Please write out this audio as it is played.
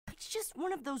just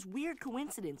one of those weird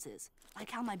coincidences.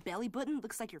 Like how my belly button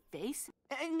looks like your face.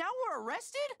 And now we're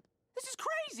arrested? This is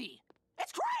crazy!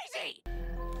 It's crazy!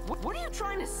 What are you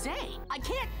trying to say? I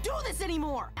can't do this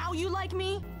anymore! Now you like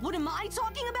me? What am I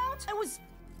talking about? I was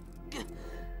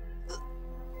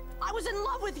in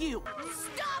love with you!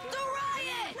 Stop the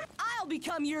riot! I'll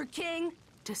become your king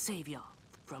to save y'all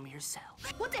from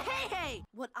yourself. What the hey?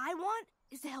 What I want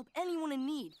is to help anyone in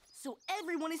need, so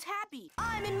everyone is happy.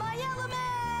 I'm in my element!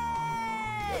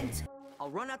 I'll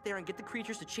run out there and get the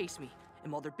creatures to chase me.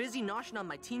 And while they're busy noshing on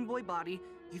my teen boy body,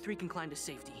 you three can climb to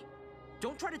safety.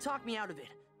 Don't try to talk me out of it.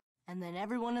 And then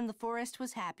everyone in the forest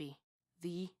was happy.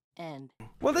 The end.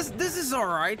 Well, this is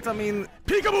alright. I mean,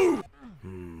 peekaboo!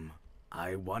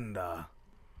 I wonder.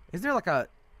 Is there like a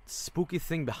spooky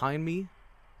thing behind me?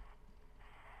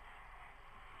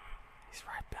 He's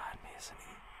right behind me, isn't he?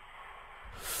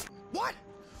 What?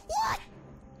 What?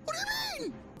 What do you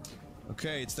mean?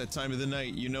 Okay, it's that time of the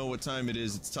night. You know what time it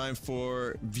is. It's time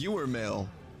for viewer mail.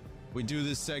 We do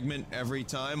this segment every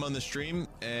time on the stream,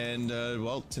 and,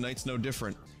 well, tonight's no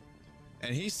different.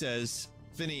 And he says,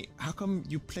 Vinny, how come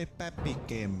you play Pappy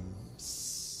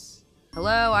games?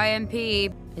 Hello, IMP.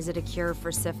 Is it a cure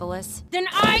for syphilis? Then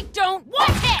I don't want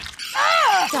it!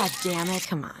 Ah! God damn it,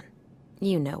 come on.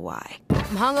 You know why.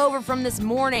 I'm hungover from this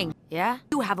morning. Yeah?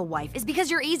 You have a wife. It's because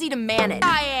you're easy to manage.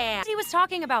 I am! He was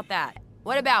talking about that.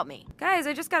 What about me? Guys,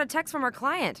 I just got a text from our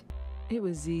client. It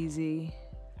was easy.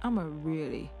 I'm a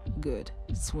really good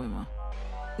swimmer.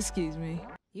 Excuse me.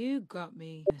 You got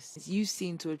me. You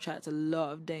seem to attract a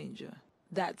lot of danger.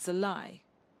 That's a lie.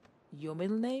 Your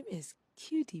middle name is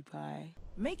Cutie Pie.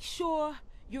 Make sure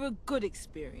you're a good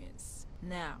experience.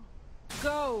 Now,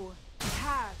 go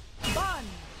have fun!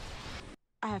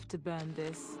 I have to burn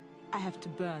this. I have to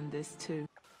burn this too.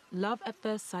 Love at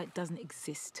first sight doesn't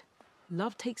exist.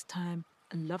 Love takes time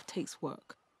and love takes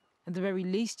work. At the very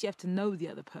least, you have to know the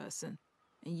other person.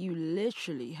 And you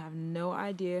literally have no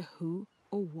idea who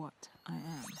or what I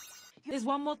am. There's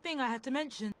one more thing I have to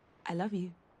mention. I love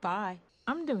you. Bye.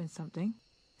 I'm doing something.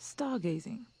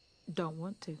 Stargazing. Don't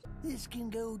want to. This can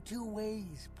go two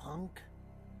ways, punk.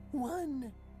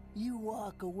 One, you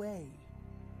walk away.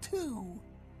 Two,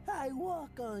 I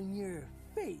walk on your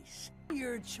face.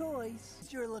 Your choice.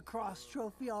 Is your lacrosse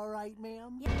trophy all right,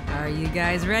 ma'am? Are you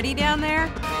guys ready down there?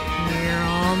 We're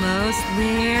almost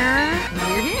there.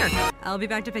 We're here. I'll be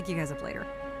back to pick you guys up later.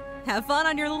 Have fun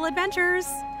on your little adventures.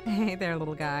 Hey there,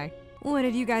 little guy. What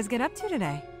did you guys get up to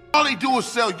today? All they do is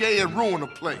sell yay and ruin the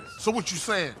place. So what you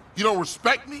saying? You don't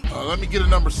respect me? Let me get a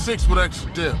number 6 with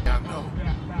extra dip. I know.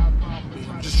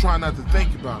 I'm just trying not to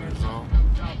think about it, all.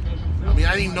 I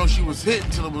didn't even know she was hit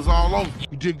until it was all over.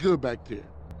 You did good back there.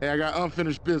 Hey, I got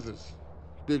unfinished business.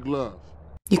 Big love.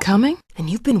 You coming? And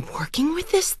you've been working with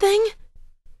this thing?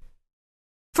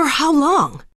 For how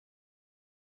long?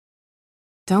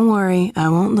 Don't worry, I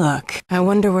won't look. I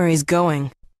wonder where he's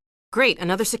going. Great,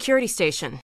 another security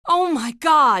station. Oh my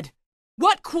god!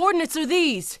 What coordinates are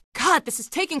these? God, this is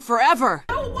taking forever!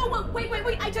 Whoa, wait,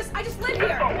 I just live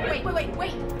here!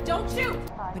 Wait, don't shoot!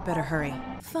 We'd better hurry.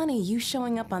 Funny, you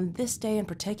showing up on this day in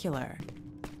particular.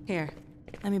 Here,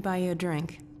 let me buy you a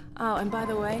drink. Oh, and by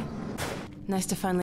the way, nice to finally